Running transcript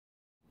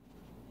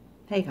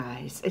Hey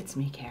guys, it's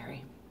me,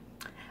 Carrie.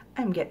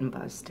 I'm getting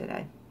buzzed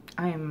today.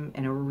 I'm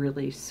in a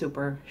really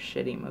super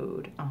shitty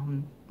mood.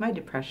 My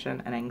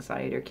depression and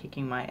anxiety are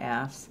kicking my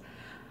ass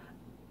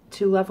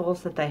to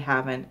levels that they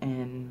haven't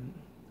in,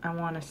 I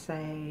want to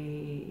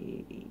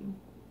say,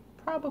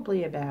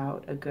 probably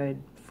about a good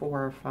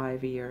 4 or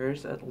 5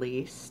 years at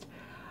least.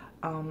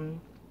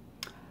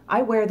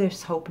 I wear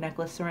this hope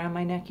necklace around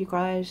my neck, you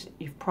guys.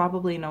 You've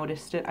probably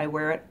noticed it. I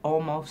wear it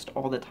almost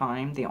all the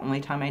time. The only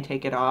time I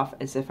take it off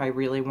is if I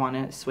really want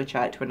to switch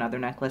out to another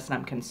necklace and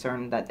I'm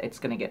concerned that it's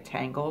going to get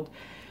tangled.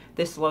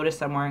 This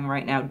lotus I'm wearing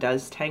right now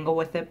does tangle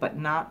with it, but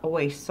not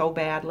always so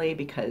badly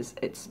because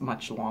it's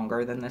much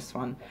longer than this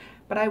one.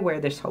 But I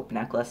wear this hope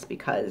necklace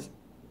because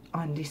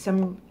on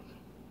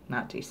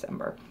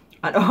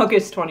on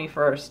August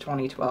 21st,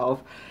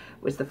 2012,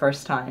 was the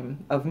first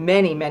time of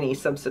many, many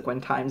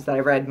subsequent times that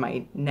I read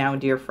my now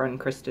dear friend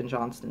Kristen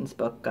Johnston's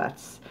book,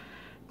 Guts,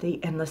 The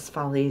Endless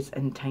Follies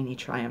and Tiny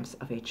Triumphs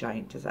of a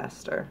Giant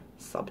Disaster,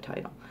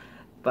 subtitle.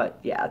 But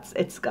yeah,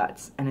 it's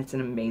Guts, and it's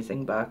an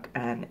amazing book,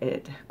 and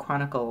it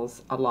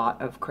chronicles a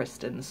lot of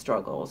Kristen's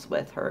struggles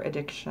with her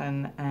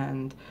addiction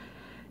and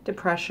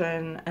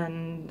depression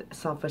and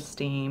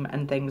self-esteem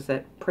and things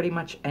that pretty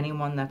much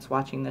anyone that's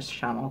watching this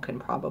channel can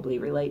probably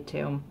relate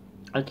to.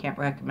 I can't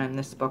recommend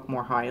this book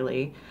more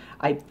highly.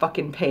 I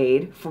fucking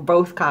paid for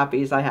both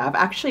copies I have.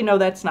 Actually, no,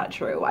 that's not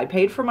true. I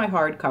paid for my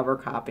hardcover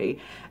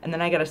copy, and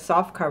then I got a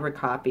softcover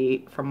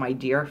copy from my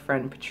dear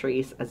friend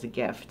Patrice as a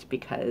gift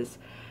because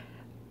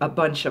a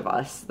bunch of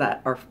us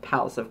that are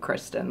pals of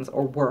Kristen's,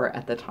 or were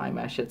at the time,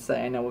 I should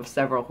say. I know of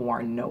several who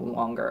are no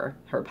longer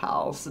her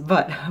pals,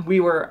 but we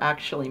were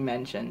actually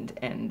mentioned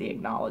in the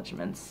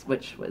acknowledgments,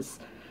 which was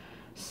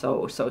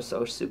so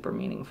super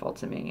meaningful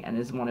to me and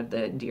is one of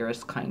the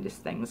dearest,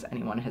 kindest things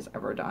anyone has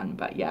ever done.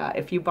 But yeah,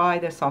 if you buy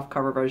the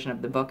softcover version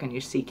of the book and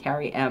you see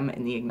Carrie M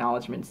in the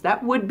acknowledgments,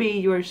 that would be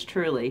yours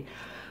truly.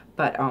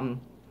 But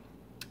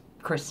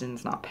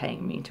Kristen's not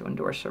paying me to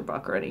endorse her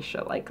book or any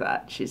shit like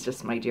that. She's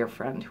just my dear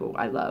friend who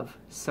I love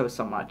so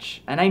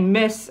much, and I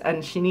miss,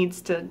 and she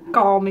needs to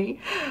call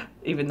me,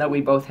 even though we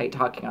both hate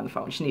talking on the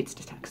phone. She needs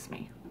to text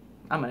me.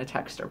 I'm gonna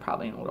text her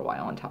probably in a little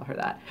while and tell her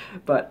that.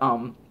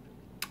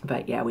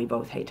 But yeah, we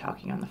both hate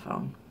talking on the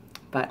phone.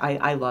 But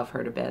I love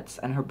her to bits,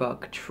 and her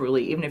book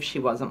truly, even if she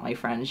wasn't my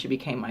friend, she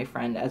became my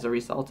friend as a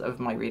result of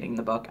my reading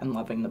the book and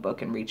loving the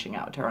book and reaching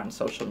out to her on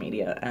social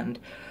media. And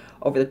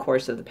over the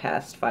course of the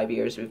past 5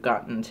 years, we've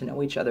gotten to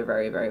know each other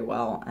very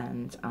well.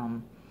 And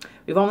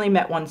we've only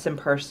met once in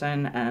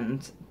person,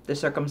 and the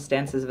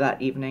circumstances of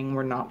that evening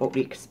were not what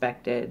we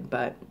expected,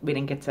 but we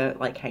didn't get to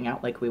like hang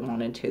out like we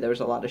wanted to. There was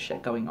a lot of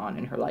shit going on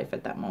in her life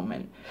at that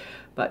moment.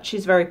 But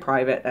she's very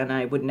private, and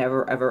I would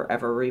never,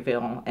 ever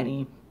reveal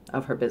any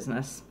of her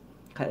business,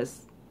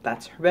 because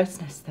that's her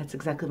business. That's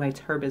exactly why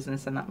it's her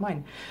business and not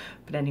mine.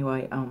 But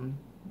anyway,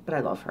 but I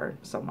love her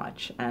so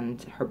much,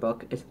 and her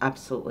book is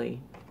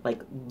absolutely,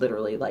 like,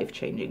 literally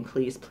life-changing.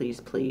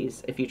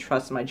 Please, if you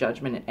trust my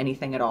judgment in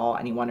anything at all,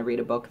 and you want to read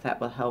a book that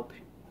will help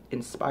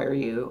inspire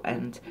you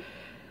and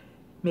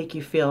make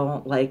you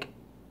feel like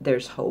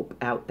there's hope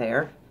out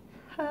there,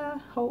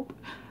 hope,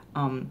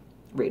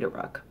 read her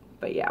book.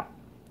 But yeah.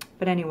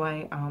 But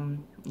anyway,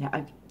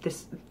 yeah,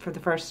 this for the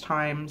first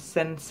time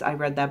since I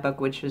read that book,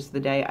 which was the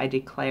day I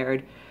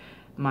declared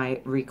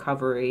my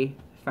recovery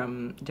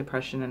from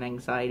depression and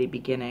anxiety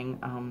beginning.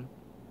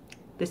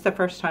 This is the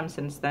first time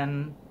since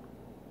then.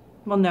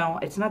 Well, no,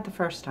 it's not the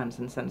first time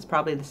since then. It's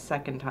probably the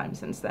second time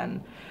since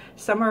then.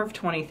 Summer of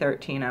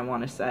 2013, I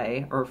want to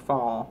say, or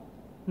fall.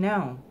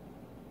 No,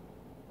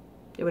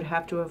 it would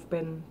have to have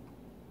been.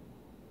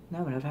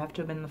 No, it would have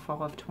to have been the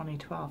fall of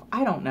 2012.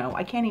 I don't know.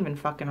 I can't even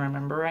fucking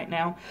remember right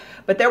now.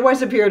 But there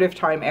was a period of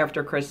time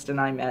after Kristen and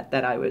I met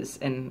that I was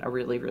in a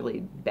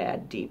really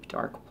bad, deep,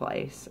 dark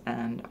place,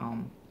 and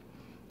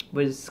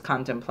was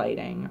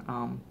contemplating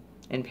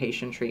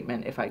inpatient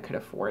treatment if I could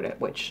afford it,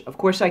 which of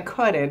course I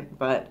couldn't,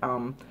 but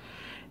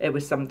it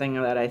was something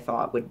that I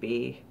thought would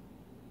be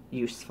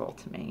useful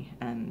to me,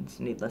 and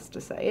needless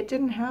to say, it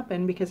didn't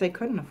happen because I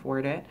couldn't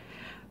afford it.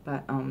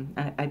 But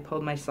I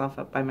pulled myself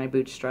up by my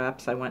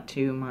bootstraps. I went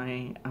to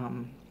my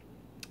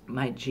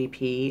my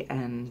GP,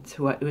 and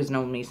who has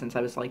known me since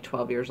I was like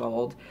 12 years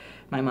old.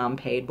 My mom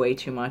paid way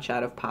too much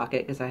out of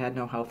pocket because I had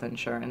no health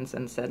insurance,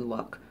 and said,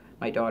 look,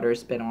 my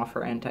daughter's been off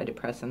her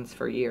antidepressants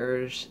for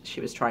years.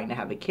 She was trying to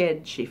have a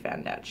kid. She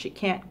found out she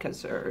can't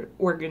because her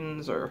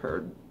organs or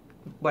her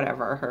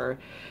whatever, her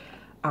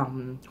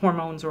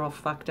hormones are all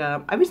fucked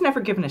up. I was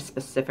never given a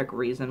specific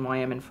reason why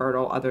I'm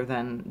infertile, other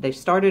than they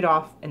started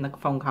off in the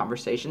phone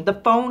conversation. The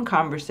phone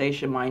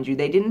conversation, mind you,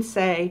 they didn't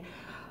say,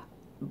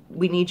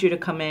 we need you to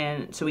come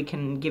in so we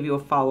can give you a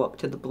follow-up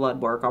to the blood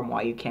work on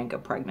why you can't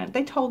get pregnant.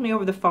 They told me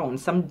over the phone,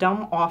 some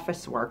dumb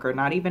office worker,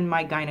 not even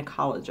my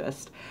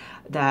gynecologist,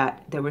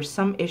 that there was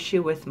some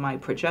issue with my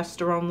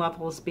progesterone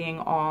levels being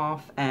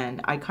off, and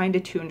I kind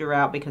of tuned her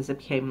out because it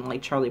became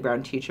like Charlie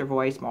Brown teacher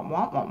voice, wah,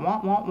 wah, wah,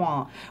 wah, wah,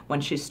 wah,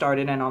 when she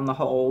started in on the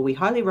whole, we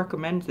highly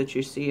recommend that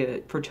you see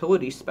a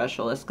fertility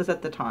specialist, because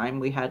at the time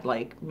we had,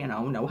 like, you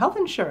know, no health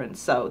insurance,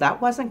 so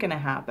that wasn't going to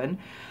happen.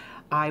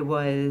 I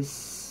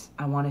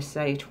want to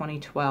say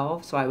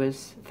 2012, so I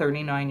was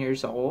 39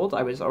 years old.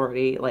 I was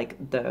already, like,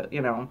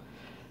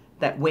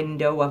 that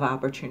window of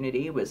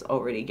opportunity was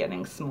already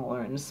getting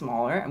smaller and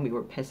smaller, and we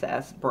were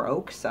piss-ass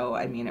broke, so,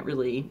 I mean, it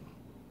really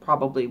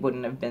probably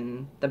wouldn't have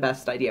been the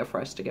best idea for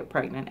us to get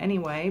pregnant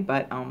anyway,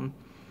 but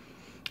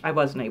I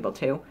wasn't able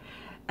to,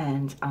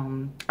 and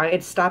I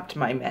had stopped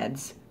my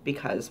meds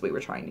because we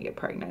were trying to get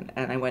pregnant,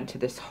 and I went to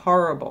this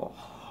horrible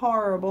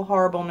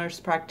nurse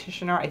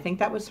practitioner. I think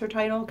that was her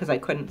title, because I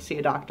couldn't see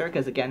a doctor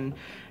because, again,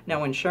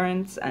 no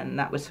insurance, and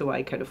that was who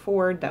I could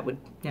afford. That would,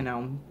 you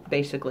know,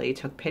 basically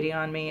took pity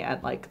on me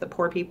at, like, the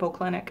poor people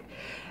clinic.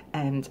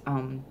 And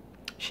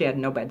she had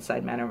no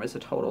bedside manner, was a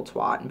total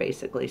twat, and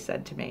basically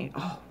said to me,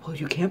 oh, well,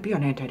 you can't be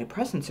on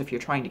antidepressants if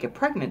you're trying to get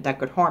pregnant. That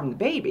could harm the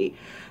baby.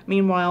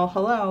 Meanwhile,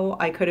 hello,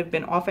 I could have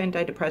been off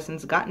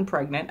antidepressants, gotten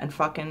pregnant, and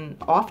fucking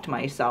offed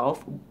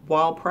myself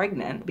while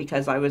pregnant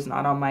because I was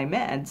not on my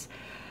meds.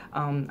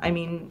 I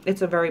mean,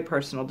 it's a very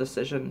personal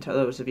decision to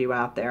those of you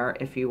out there.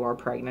 If you are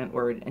pregnant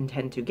or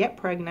intend to get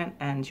pregnant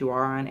and you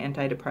are on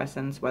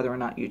antidepressants, whether or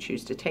not you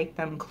choose to take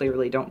them,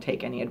 clearly don't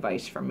take any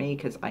advice from me,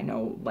 because I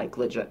know, like,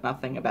 legit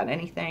nothing about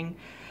anything.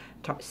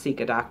 Seek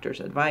a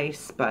doctor's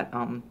advice, but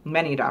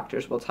many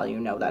doctors will tell you,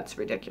 no, that's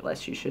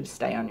ridiculous. You should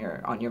stay on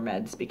your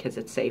meds because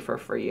it's safer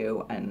for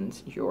you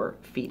and your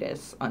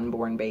fetus,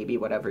 unborn baby,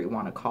 whatever you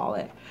want to call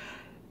it,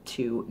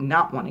 to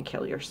not want to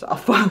kill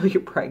yourself while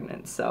you're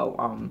pregnant.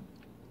 So,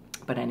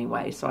 but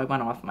anyway, so I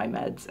went off my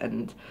meds,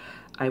 and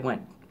I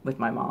went with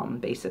my mom,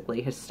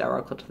 basically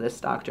hysterical to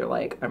this doctor,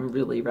 like, I'm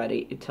really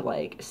ready to,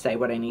 like, say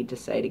what I need to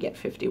say to get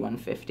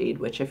 5150'd,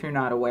 which, if you're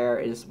not aware,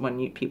 is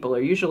when people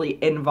are usually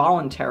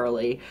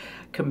involuntarily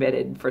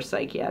committed for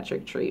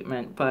psychiatric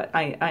treatment. But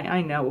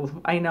I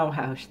know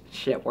how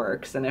shit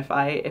works, and if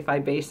I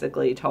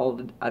basically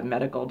told a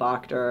medical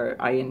doctor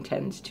I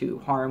intend to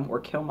harm or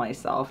kill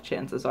myself,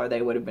 chances are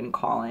they would have been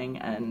calling,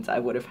 and I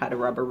would have had a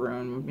rubber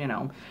room, you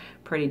know,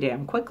 pretty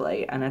damn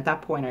quickly. And at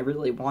that point I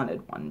really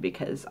wanted one,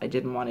 because I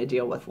didn't want to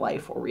deal with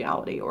life or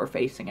reality or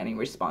facing any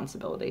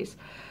responsibilities.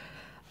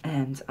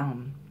 And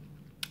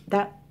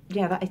it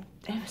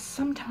was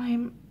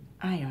sometime,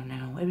 I don't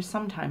know, it was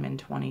sometime in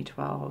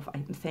 2012,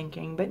 I'm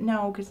thinking, but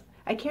no, because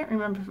I can't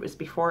remember if it was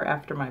before or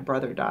after my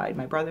brother died.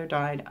 My brother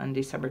died on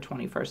December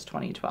 21st,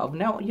 2012.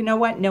 No, you know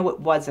what? No, it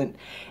wasn't.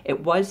 It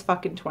was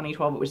fucking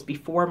 2012. It was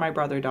before my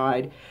brother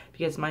died,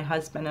 because my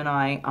husband and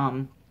I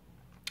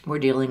were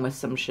dealing with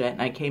some shit,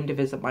 and I came to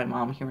visit my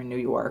mom here in New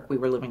York. We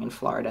were living in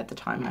Florida at the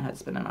time, my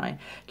husband and I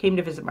came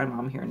to visit my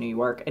mom here in New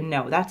York, and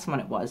no, that's when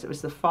it was. It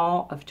was the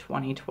fall of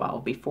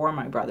 2012, before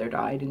my brother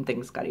died, and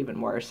things got even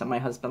worse, and my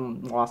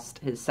husband lost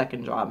his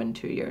second job in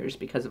 2 years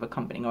because of a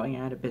company going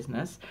out of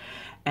business,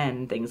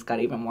 and things got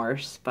even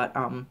worse. But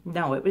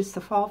no, it was the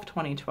fall of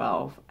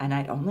 2012, and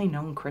I'd only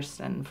known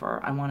Kristen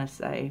for, I want to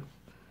say,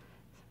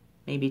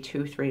 maybe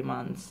 2-3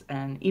 months,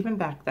 and even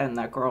back then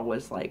that girl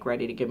was, like,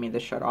 ready to give me the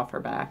shirt off her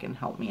back and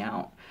help me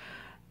out.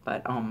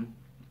 But I'm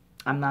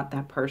not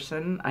that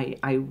person.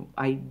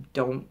 I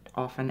don't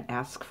often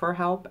ask for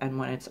help, and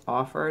when it's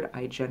offered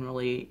I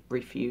generally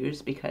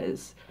refuse,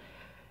 because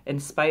in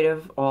spite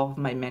of all of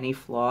my many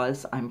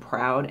flaws, I'm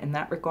proud in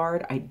that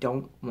regard. I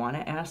don't want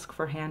to ask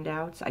for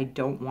handouts. I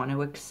don't want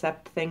to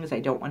accept things. I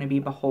don't want to be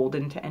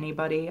beholden to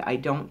anybody. I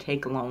don't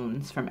take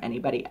loans from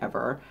anybody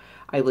ever.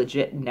 I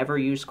legit never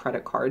use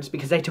credit cards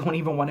because I don't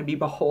even want to be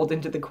beholden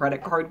to the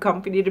credit card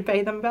company to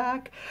pay them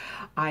back.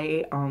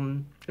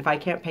 If I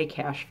can't pay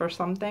cash for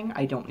something,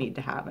 I don't need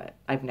to have it.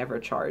 I've never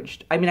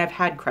charged. I mean, I've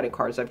had credit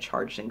cards, I've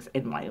charged things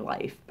in my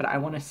life, but I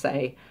want to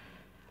say,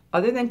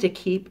 other than to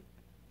keep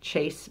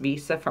Chase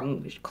Visa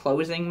from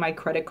closing my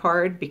credit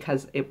card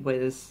because it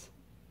was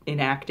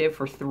inactive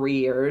for 3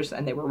 years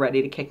and they were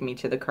ready to kick me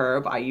to the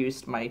curb, I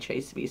used my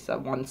Chase Visa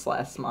once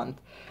last month,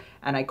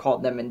 and I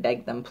called them and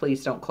begged them,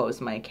 please don't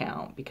close my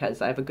account,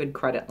 because I have a good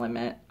credit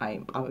limit. I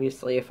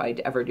obviously, if I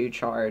ever do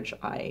charge,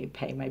 I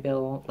pay my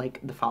bill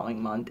like the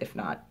following month, if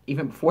not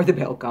even before the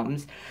bill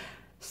comes.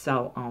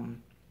 So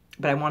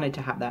but I wanted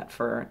to have that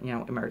for, you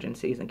know,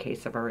 emergencies in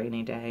case of a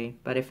rainy day.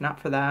 But if not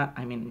for that,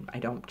 I mean, I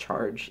don't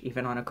charge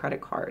even on a credit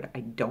card.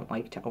 I don't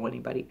like to owe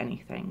anybody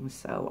anything.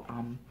 So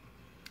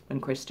when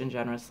Kristen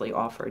generously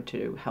offered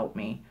to help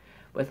me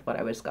with what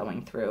I was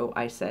going through,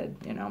 I said,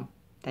 you know,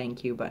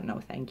 thank you, but no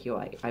thank you.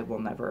 I will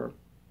never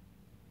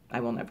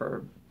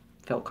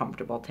feel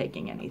comfortable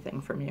taking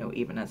anything from you,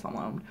 even as a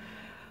loan.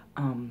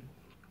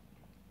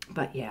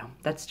 But yeah,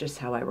 that's just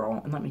how I roll.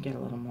 And let me get a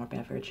little more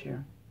beverage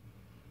here.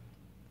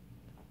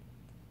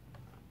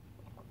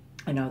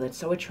 I know that's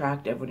so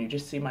attractive when you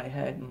just see my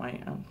head and my,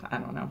 I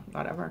don't know,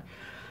 whatever.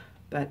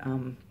 But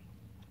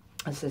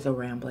this is a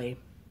rambly,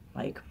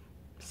 like,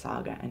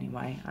 saga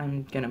anyway.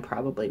 I'm gonna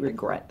probably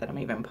regret that I'm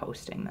even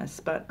posting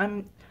this, but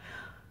I'm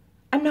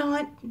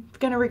not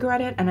gonna regret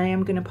it, and I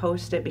am gonna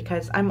post it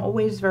because I'm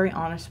always very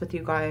honest with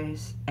you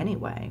guys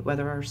anyway,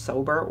 whether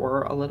sober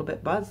or a little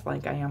bit buzzed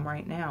like I am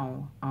right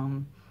now.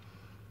 I'm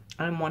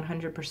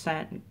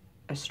 100%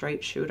 a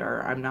straight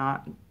shooter. I'm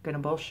not gonna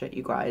bullshit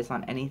you guys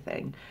on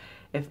anything.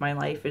 If my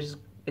life is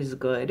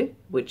good,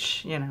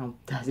 which, you know,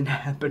 doesn't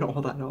happen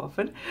all that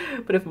often,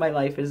 but if my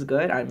life is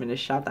good, I'm gonna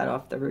shout that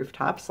off the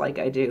rooftops like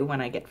I do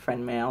when I get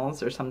friend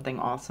mails or something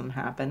awesome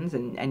happens,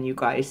 and you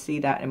guys see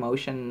that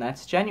emotion,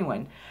 that's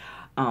genuine.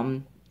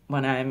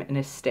 When I'm in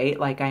a state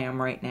like I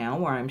am right now,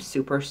 where I'm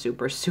super,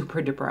 super,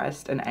 super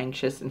depressed and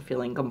anxious and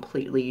feeling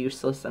completely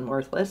useless and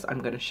worthless,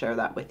 I'm going to share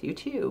that with you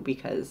too,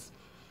 because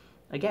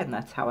again,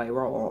 that's how I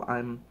roll.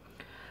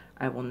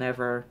 I will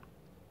never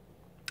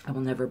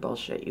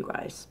bullshit you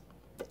guys.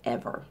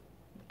 Ever.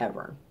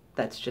 Ever.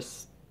 That's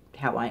just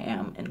how I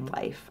am in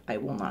life. I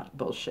will not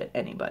bullshit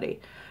anybody.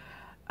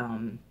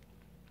 I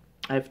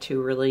have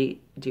two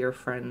really dear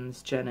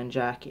friends, Jen and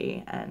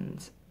Jackie,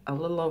 and a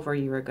little over a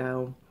year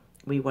ago,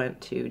 we went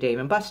to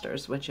Dave &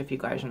 Buster's, which, if you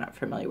guys are not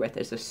familiar with,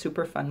 is a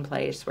super fun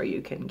place where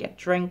you can get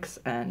drinks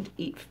and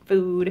eat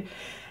food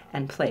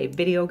and play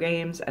video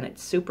games, and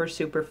it's super,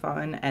 super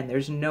fun, and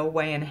there's no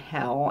way in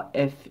hell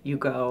if you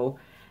go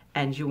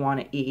and you want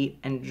to eat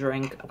and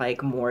drink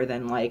like more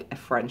than like a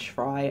French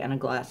fry and a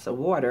glass of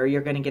water,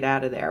 you're going to get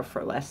out of there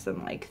for less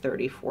than like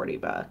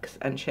 $30-40,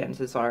 and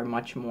chances are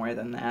much more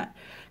than that,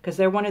 because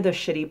they're one of those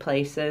shitty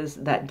places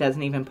that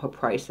doesn't even put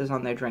prices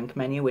on their drink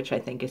menu, which I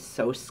think is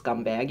so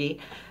scumbaggy,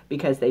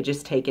 because they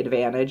just take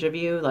advantage of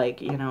you, like,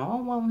 you know,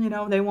 oh, well, you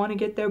know, they want to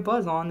get their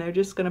buzz on, they're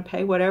just going to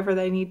pay whatever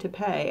they need to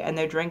pay, and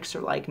their drinks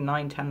are like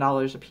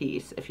 $9-10 a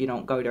piece if you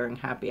don't go during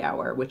happy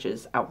hour, which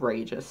is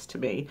outrageous to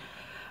me.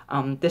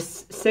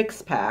 This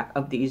 6-pack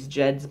of these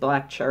Jed's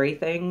Black Cherry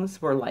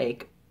things were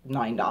like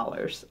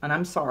 $9. And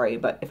I'm sorry,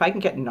 but if I can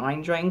get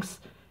 9 drinks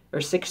or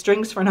 6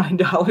 drinks for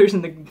 $9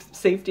 in the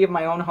safety of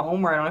my own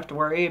home, where I don't have to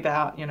worry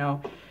about, you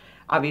know,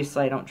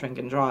 obviously I don't drink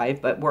and drive,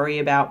 but worry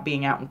about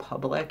being out in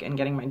public and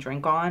getting my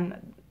drink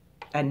on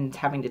and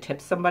having to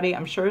tip somebody,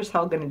 I'm sure as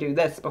hell going to do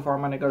this before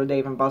I'm going to go to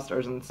Dave &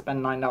 Buster's and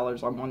spend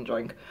 $9 on one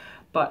drink.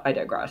 But I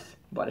digress.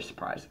 What a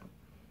surprise.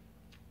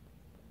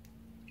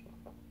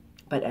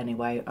 But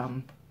anyway,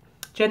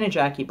 Jen and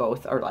Jackie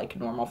both are like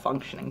normal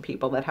functioning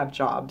people that have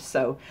jobs,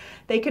 so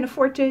they can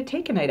afford to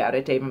take a night out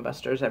at Dave &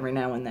 Buster's every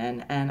now and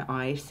then, and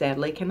I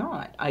sadly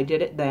cannot. I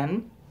did it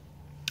then.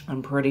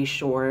 I'm pretty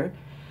sure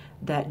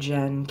that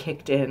Jen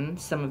kicked in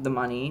some of the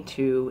money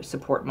to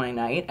support my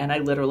night, and I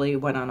literally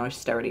went on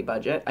austerity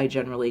budget. I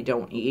generally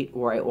don't eat,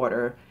 or I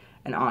order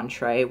an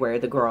entree, where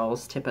the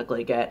girls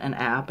typically get an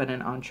app and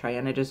an entree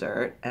and a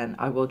dessert, and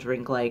I will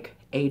drink like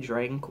a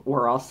drink,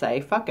 or I'll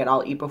say, fuck it,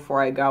 I'll eat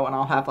before I go, and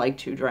I'll have like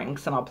 2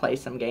 drinks, and I'll play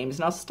some games,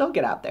 and I'll still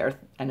get out there,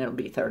 and it'll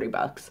be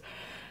 $30.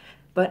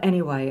 But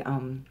anyway,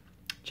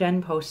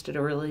 Jen posted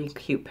a really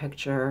cute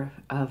picture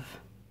of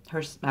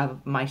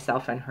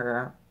myself and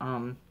her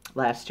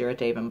last year at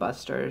Dave &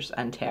 Buster's,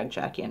 and tagged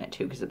Jackie in it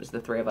too, because it was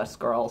the 3 of us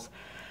girls,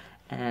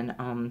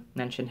 and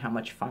mentioned how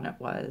much fun it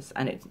was,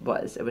 and it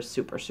was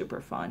super,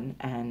 super fun,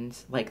 and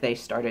like they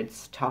started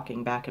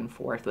talking back and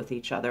forth with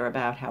each other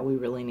about how we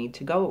really need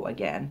to go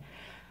again,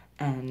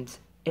 and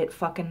it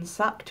fucking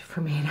sucked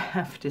for me to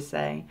have to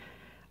say,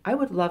 I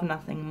would love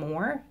nothing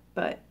more,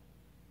 but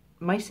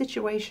my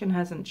situation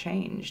hasn't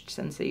changed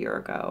since a year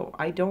ago.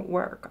 I don't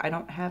work. I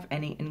don't have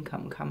any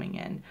income coming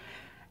in,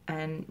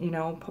 and, you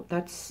know,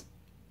 that's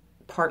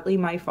partly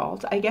my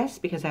fault, I guess,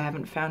 because I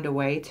haven't found a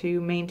way to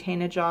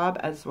maintain a job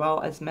as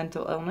well as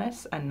mental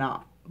illness and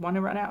not want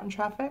to run out in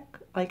traffic,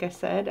 like I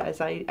said,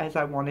 as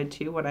I wanted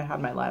to when I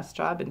had my last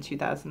job in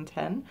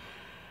 2010.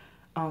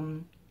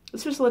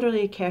 This was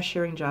literally a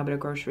cashiering job at a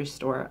grocery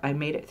store. I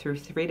made it through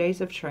 3 days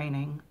of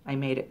training. I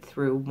made it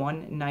through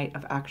 1 night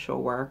of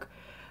actual work.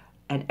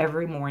 And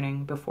every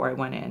morning before I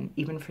went in,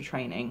 even for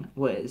training,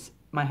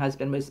 my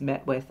husband was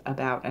met with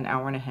about an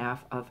hour and a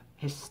half of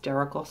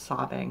hysterical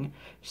sobbing,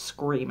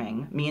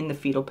 screaming, me in the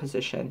fetal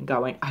position,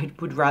 going, I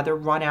would rather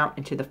run out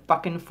into the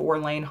fucking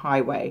 4-lane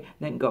highway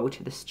than go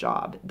to this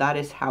job. That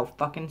is how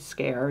fucking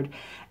scared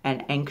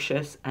and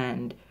anxious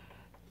and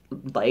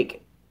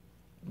like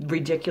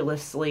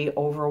ridiculously,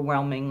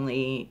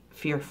 overwhelmingly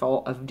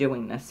fearful of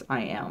doing this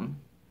I am.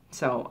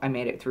 So I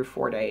made it through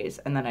 4 days,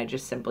 and then I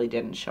just simply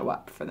didn't show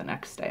up for the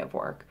next day of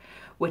work,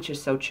 which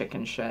is so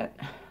chicken shit.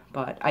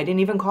 But I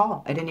didn't even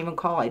call.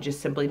 I just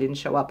simply didn't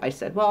show up. I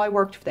said, well, I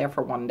worked there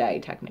for 1 day,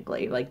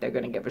 technically. Like, they're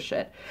going to give a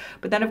shit.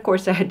 But then, of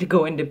course, I had to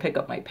go in to pick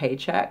up my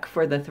paycheck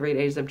for the 3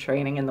 days of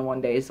training and the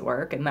 1 day's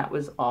work, and that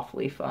was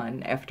awfully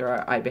fun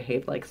after I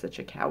behaved like such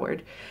a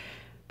coward.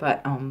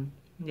 But,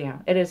 yeah,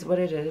 it is what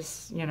it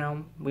is. You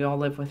know, we all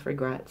live with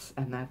regrets,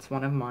 and that's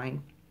one of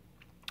mine.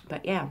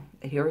 But yeah,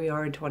 here we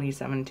are in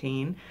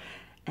 2017,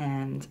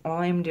 And all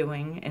I'm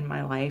doing in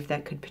my life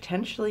that could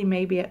potentially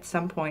maybe at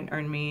some point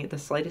earn me the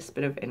slightest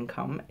bit of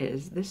income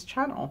is this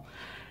channel.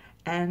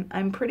 And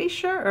I'm pretty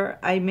sure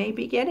I may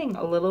be getting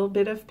a little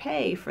bit of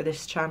pay for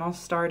this channel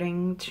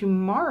starting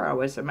tomorrow,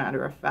 as a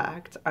matter of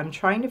fact. I'm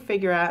trying to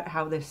figure out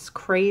how this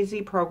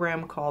crazy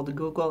program called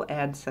Google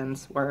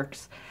AdSense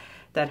works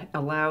that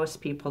allows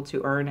people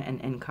to earn an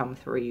income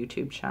through a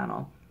YouTube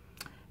channel.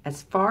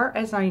 As far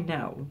as I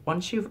know,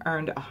 once you've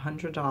earned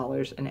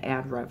 $100 in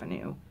ad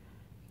revenue,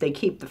 they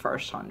keep the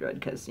first 100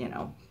 because, you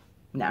know,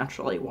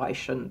 naturally, why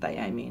shouldn't they?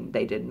 I mean,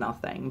 they did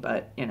nothing,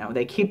 but, you know,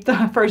 they keep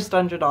the first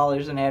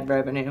 $100 in ad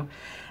revenue.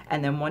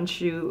 And then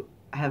once you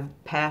have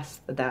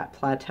passed that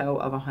plateau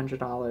of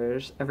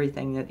 $100,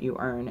 everything that you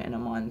earn in a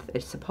month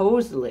is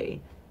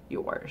supposedly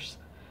yours.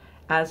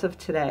 As of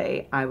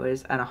today, I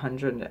was at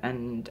 $100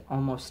 and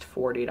almost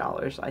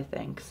 $40, I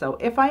think. So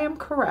if I am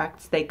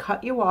correct, they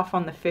cut you off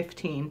on the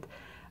 15th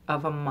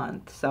of a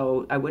month.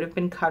 So I would have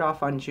been cut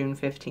off on June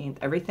 15th.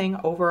 Everything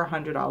over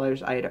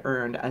 $100 I had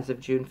earned as of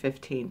June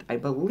 15th, I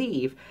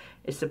believe,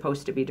 is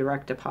supposed to be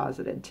direct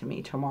deposited to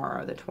me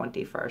tomorrow, the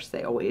 21st.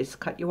 They always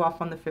cut you off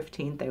on the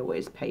 15th. They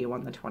always pay you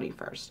on the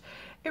 21st.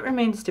 It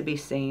remains to be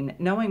seen.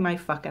 Knowing my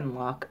fucking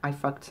luck, I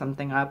fucked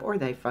something up or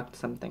they fucked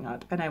something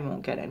up and I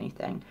won't get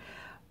anything.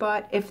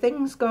 But if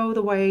things go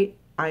the way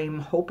I'm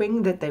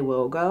hoping that they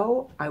will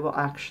go, I will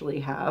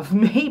actually have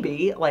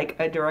maybe like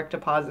a direct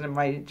deposit in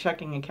my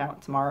checking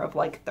account tomorrow of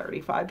like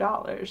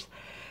 $35,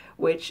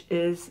 which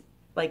is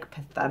like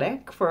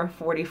pathetic for a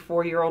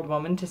 44-year-old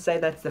woman to say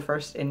that's the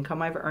first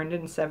income I've earned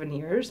in 7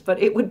 years,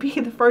 but it would be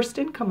the first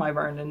income I've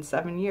earned in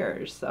 7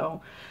 years.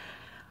 So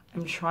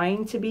I'm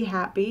trying to be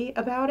happy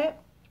about it.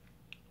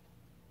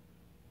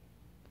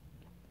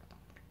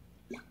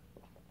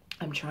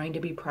 I'm trying to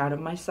be proud of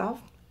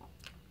myself.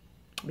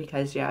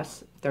 Because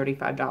yes,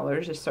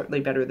 $35 is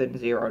certainly better than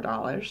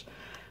 $0.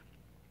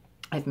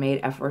 I've made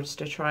efforts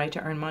to try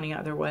to earn money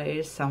other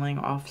ways, selling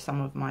off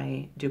some of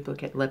my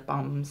duplicate lip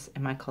balms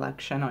in my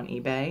collection on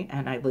eBay,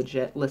 and I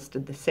legit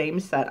listed the same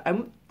set.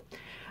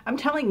 I'm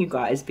telling you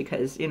guys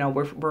because, you know,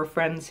 we're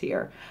friends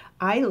here.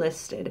 I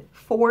listed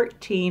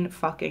 14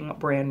 fucking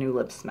brand new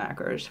lip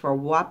smackers for a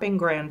whopping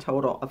grand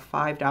total of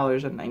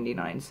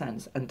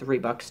 $5.99 and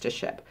 $3 to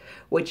ship,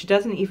 which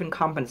doesn't even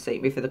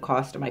compensate me for the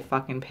cost of my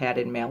fucking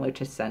padded mailer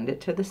to send it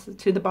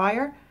to the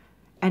buyer.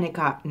 And it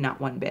got not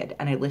one bid,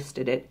 and I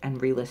listed it and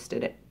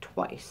relisted it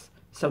twice.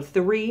 So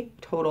 3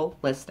 total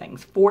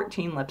listings,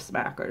 14 lip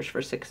smackers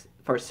for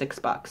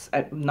 $6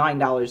 at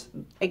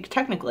 $9.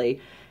 Technically,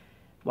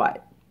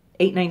 what?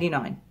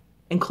 $8.99,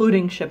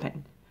 including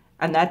shipping.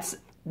 And that's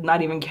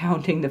not even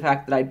counting the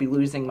fact that I'd be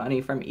losing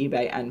money from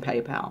eBay and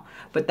PayPal.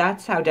 But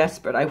that's how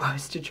desperate I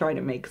was to try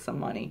to make some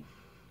money.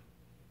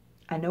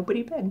 And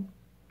nobody bid,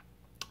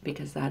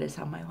 because that is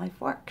how my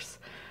life works.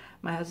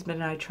 My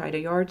husband and I tried a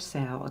yard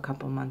sale a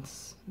couple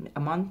months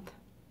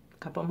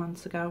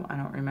ago, I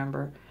don't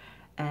remember.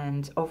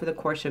 And over the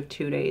course of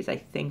 2 days, I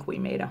think we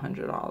made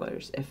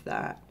 $100, if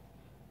that.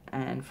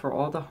 And for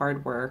all the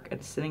hard work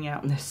and sitting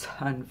out in the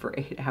sun for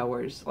 8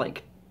 hours,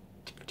 like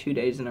 2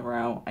 days in a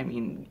row. I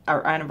mean,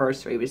 our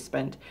anniversary, we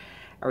spent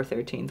our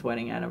 13th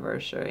wedding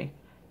anniversary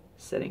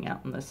sitting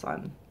out in the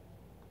sun,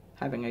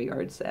 having a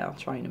yard sale,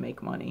 trying to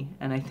make money.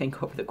 And I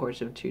think over the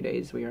course of 2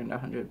 days, we earned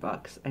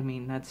 $100. I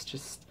mean, that's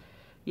just,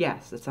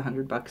 yes, it's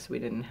 $100 we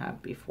didn't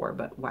have before,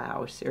 but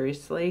wow,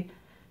 seriously?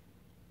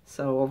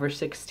 So over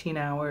 16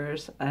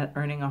 hours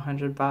earning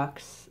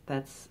 $100,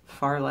 that's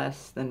far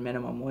less than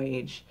minimum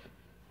wage.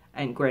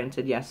 And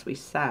granted, yes, we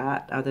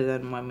sat, other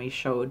than when we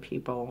showed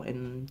people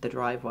in the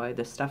driveway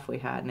the stuff we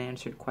had and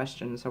answered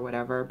questions or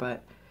whatever,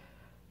 but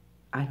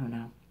I don't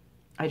know.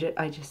 I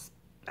just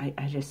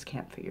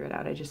can't figure it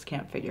out. I just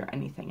can't figure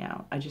anything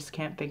out. I just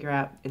can't figure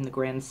out, in the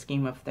grand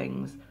scheme of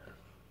things,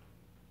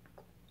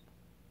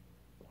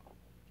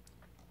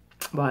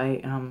 why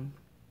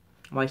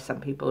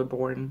some people are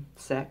born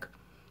sick,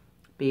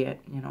 be it,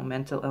 you know,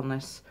 mental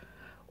illness,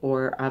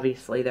 or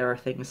obviously there are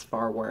things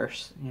far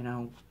worse, you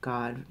know,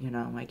 God, you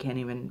know, I can't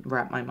even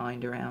wrap my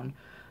mind around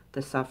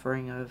the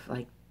suffering of,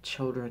 like,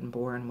 children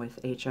born with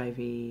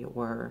HIV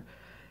or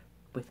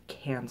with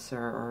cancer,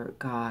 or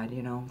God,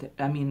 you know,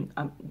 I mean,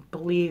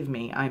 believe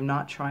me, I'm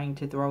not trying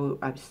to throw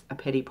a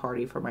pity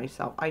party for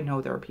myself. I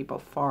know there are people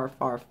far,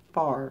 far,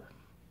 far,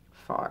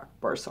 far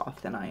worse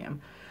off than I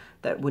am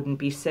that wouldn't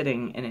be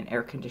sitting in an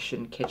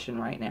air-conditioned kitchen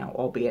right now,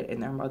 albeit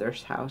in their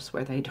mother's house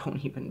where they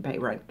don't even pay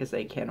rent because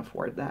they can't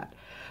afford that.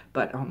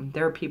 But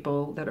there are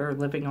people that are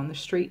living on the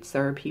streets.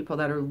 There are people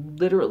that are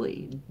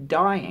literally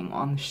dying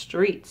on the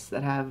streets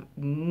that have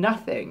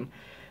nothing.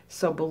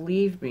 So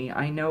believe me,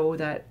 I know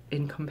that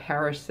in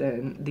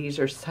comparison, these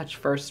are such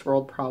first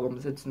world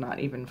problems, it's not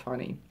even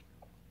funny.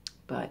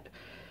 But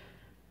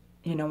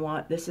you know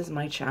what? This is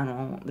my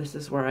channel. This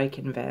is where I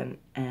can vent.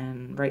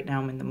 And right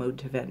now I'm in the mood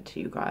to vent to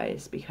you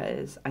guys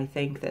because I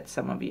think that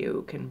some of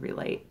you can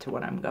relate to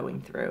what I'm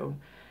going through.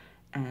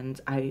 And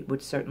I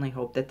would certainly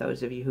hope that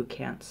those of you who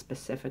can't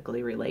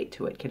specifically relate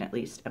to it can at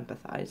least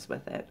empathize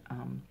with it.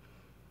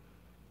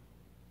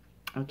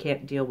 I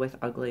can't deal with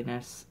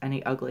ugliness.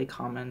 Any ugly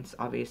comments,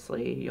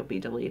 obviously, you'll be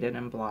deleted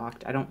and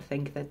blocked. I don't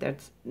think that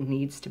that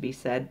needs to be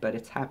said, but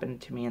it's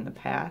happened to me in the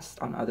past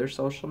on other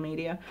social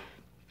media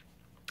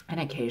and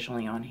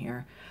occasionally on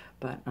here.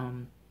 But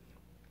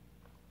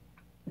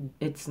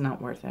it's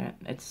not worth it.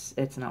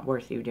 It's not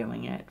worth you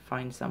doing it.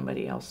 Find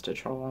somebody else to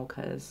troll,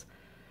 because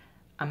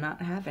I'm not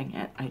having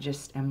it. I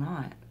just am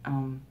not.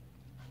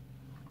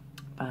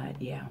 But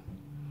yeah.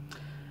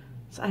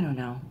 So I don't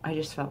know. I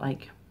just felt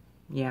like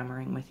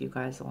yammering with you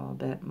guys a little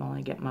bit while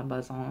I get my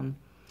buzz on.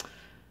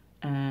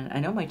 And I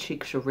know my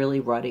cheeks are really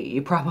ruddy.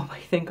 You probably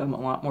think I'm a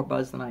lot more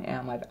buzzed than I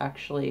am. I've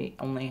actually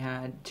only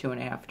had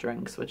 2.5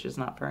 drinks, which is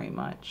not very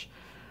much.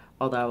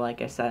 Although,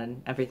 like I said,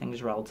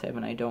 everything's relative,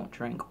 and I don't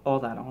drink all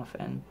that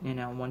often. You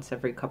know, once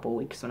every couple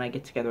weeks when I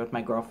get together with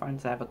my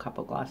girlfriends, I have a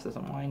couple glasses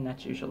of wine.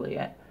 That's usually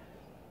it.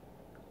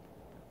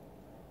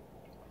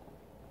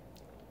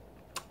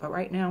 But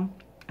right now,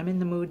 I'm in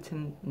the mood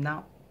to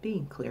not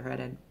be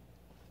clear-headed.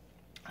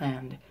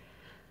 And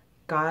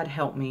God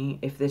help me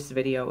if this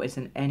video is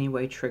in any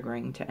way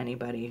triggering to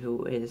anybody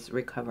who is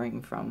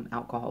recovering from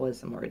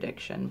alcoholism or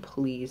addiction.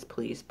 Please,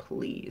 please,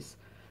 please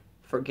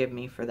forgive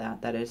me for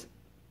that. That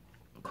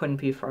couldn't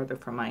be further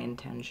from my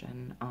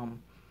intention.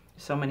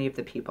 So many of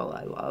the people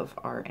I love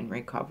are in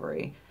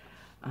recovery.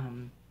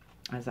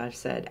 As I've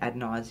said ad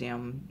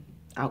nauseum,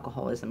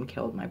 alcoholism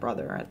killed my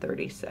brother at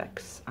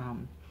 36.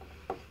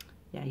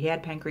 Yeah, he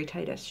had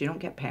pancreatitis. You don't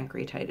get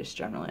pancreatitis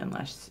generally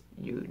unless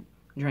you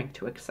drink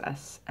to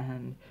excess.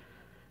 And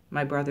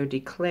my brother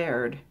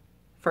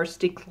first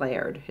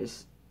declared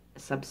his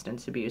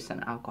substance abuse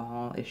and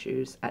alcohol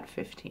issues at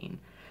 15.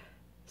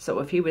 So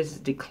if he was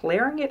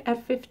declaring it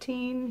at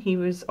 15, he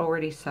was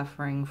already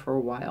suffering for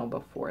a while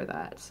before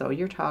that. So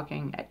you're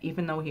talking,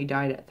 even though he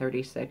died at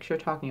 36, you're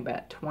talking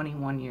about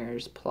 21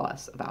 years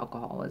plus of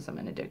alcoholism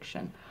and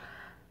addiction.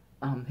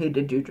 He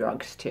did do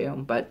drugs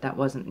too, but that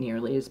wasn't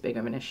nearly as big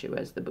of an issue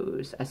as the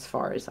booze, as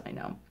far as I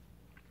know.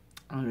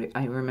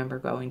 I remember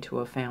going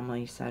to a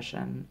family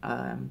session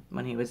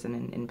when he was in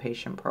an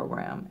inpatient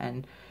program,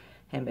 and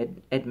him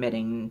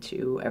admitting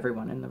to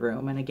everyone in the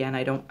room. And again,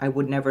 I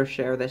would never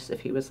share this if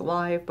he was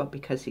alive, but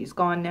because he's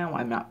gone now,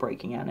 I'm not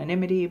breaking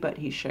anonymity, but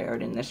he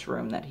shared in this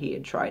room that he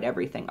had tried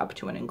everything up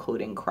to and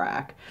including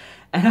crack.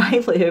 And I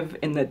live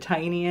in the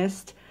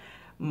tiniest,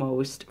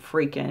 most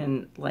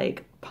freaking,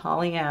 like,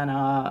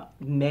 Pollyanna,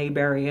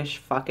 Mayberry-ish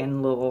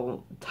fucking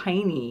little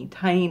tiny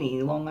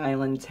Long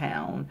Island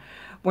town.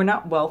 We're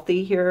not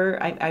wealthy here.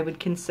 I would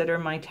consider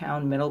my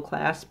town middle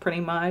class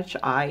pretty much.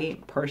 I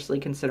personally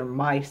consider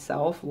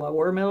myself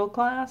lower middle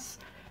class,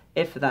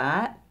 if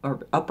that,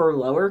 or upper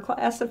lower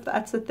class, if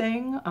that's a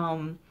thing.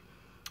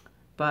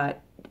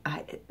 But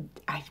I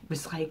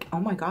was like, oh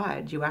my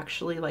God, you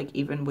actually like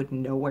even would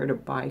know where to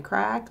buy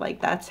crack? Like,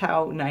 that's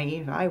how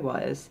naive I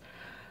was.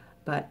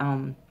 But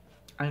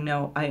I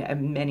know I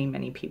have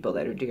many people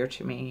that are dear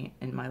to me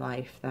in my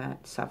life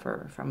that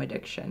suffer from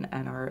addiction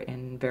and are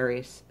in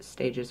various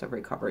stages of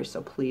recovery.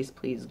 So please,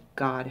 please,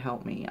 God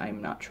help me. I'm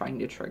not trying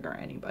to trigger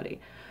anybody.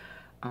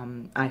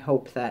 I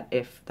hope that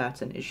if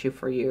that's an issue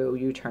for you,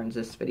 you turned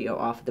this video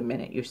off the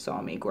minute you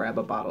saw me grab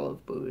a bottle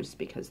of booze,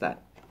 because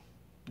that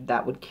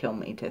would kill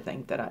me to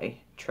think that I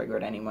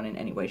triggered anyone in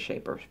any way,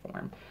 shape, or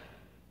form.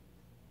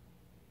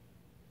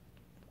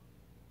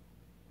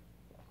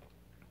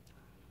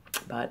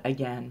 But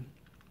again,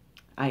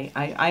 I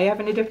have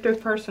an addictive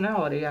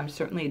personality. I'm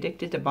certainly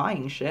addicted to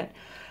buying shit,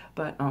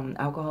 but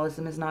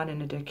alcoholism is not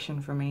an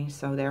addiction for me,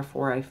 so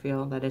therefore I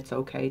feel that it's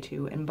okay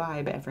to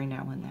imbibe every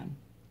now and then.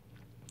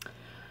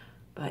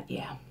 But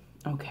yeah,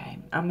 okay,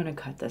 I'm going to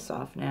cut this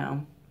off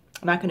now.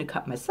 I'm not going to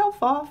cut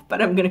myself off,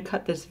 but I'm going to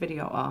cut this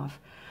video off.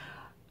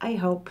 I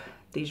hope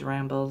these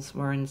rambles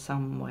were in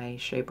some way,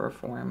 shape, or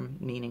form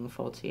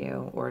meaningful to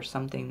you, or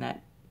something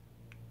that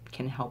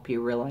can help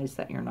you realize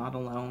that you're not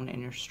alone in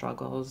your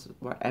struggles,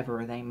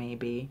 whatever they may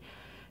be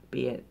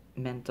it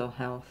mental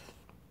health,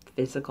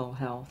 physical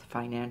health,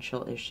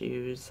 financial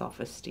issues,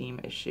 self-esteem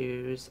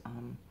issues.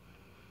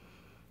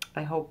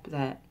 I hope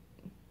that,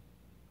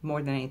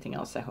 more than anything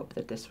else, I hope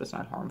that this was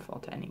not harmful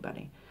to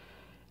anybody.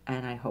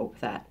 And I hope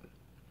that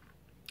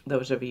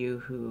those of you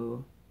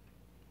who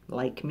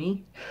like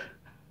me,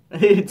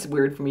 it's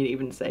weird for me to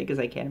even say because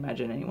I can't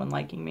imagine anyone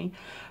liking me,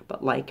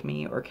 but like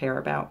me or care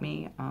about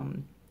me,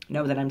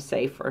 know that I'm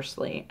safe,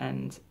 firstly,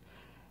 and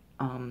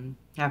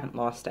haven't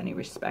lost any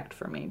respect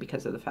for me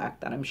because of the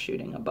fact that I'm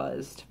shooting a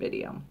buzzed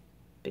video.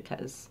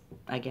 Because,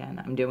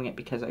 again, I'm doing it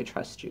because I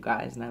trust you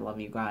guys and I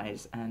love you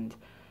guys and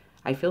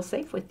I feel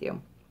safe with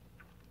you.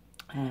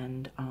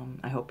 And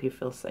I hope you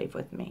feel safe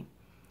with me.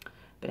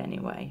 But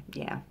anyway,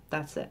 yeah,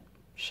 that's it.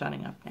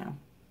 Shutting up now.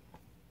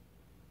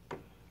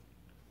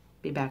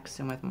 Be back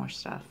soon with more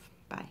stuff.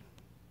 Bye.